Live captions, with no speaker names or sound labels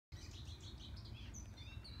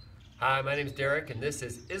Hi, my name's Derek, and this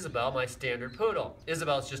is Isabel, my standard poodle.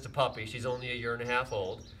 Isabel's just a puppy. She's only 1.5 years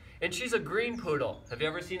old, and she's a green poodle. Have you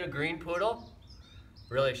ever seen a green poodle?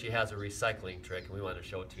 Really, she has a recycling trick, and we want to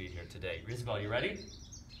show it to you here today. Isabel, you ready?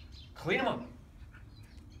 Clean them up.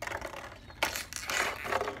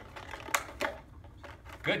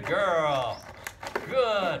 Good girl.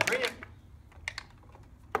 Good. Bring it.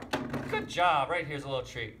 Good job. Right here's a little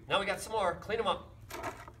treat. Now we got some more. Clean them up.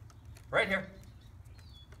 Right here.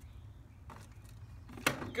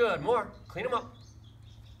 Good. More. Clean them up.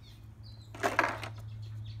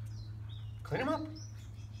 Clean them up.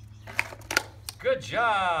 Good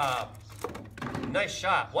job. Nice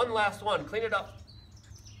shot. One last one. Clean it up.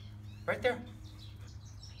 Right there.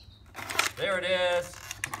 There it is.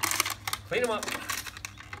 Clean them up.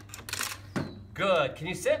 Good. Can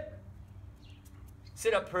you sit?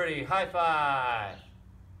 Sit up pretty. High five.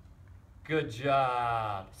 Good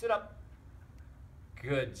job. Sit up.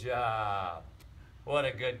 Good job. What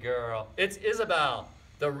a good girl. It's Isabel,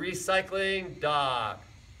 the recycling dog.